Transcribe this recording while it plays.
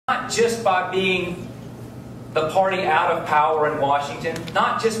Not just by being the party out of power in Washington,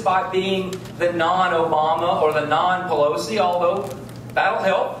 not just by being the non-Obama or the non-Pelosi, although that'll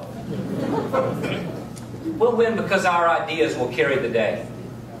help. We'll win because our ideas will carry the day.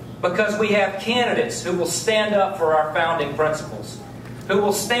 Because we have candidates who will stand up for our founding principles, who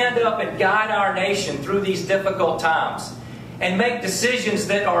will stand up and guide our nation through these difficult times and make decisions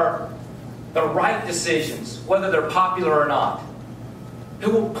that are the right decisions, whether they're popular or not, who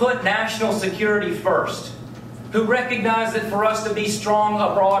will put national security first, who recognize that for us to be strong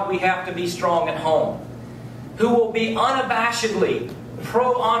abroad, we have to be strong at home, who will be unabashedly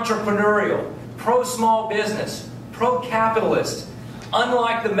pro-entrepreneurial, pro-small business, pro-capitalist,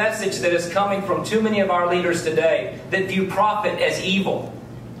 unlike the message that is coming from too many of our leaders today that view profit as evil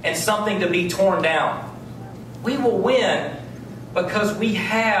and something to be torn down. We will win because we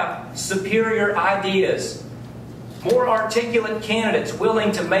have superior ideas, more articulate candidates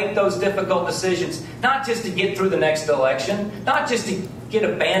willing to make those difficult decisions, not just to get through the next election, not just to get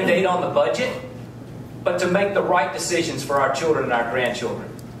a Band-Aid on the budget, but to make the right decisions for our children and our grandchildren.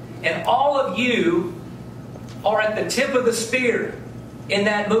 And all of you are at the tip of the spear in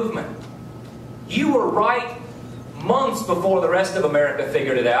that movement. You were right months before the rest of America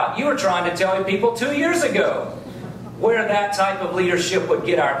figured it out. You were trying to tell people 2 years ago where that type of leadership would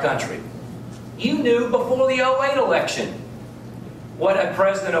get our country. You knew before the '08 election what a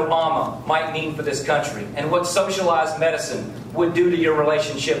President Obama might mean for this country and what socialized medicine would do to your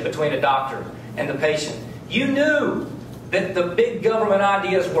relationship between a doctor and the patient. You knew that the big government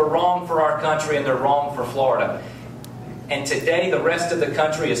ideas were wrong for our country and they're wrong for Florida. And today the rest of the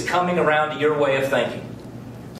country is coming around to your way of thinking.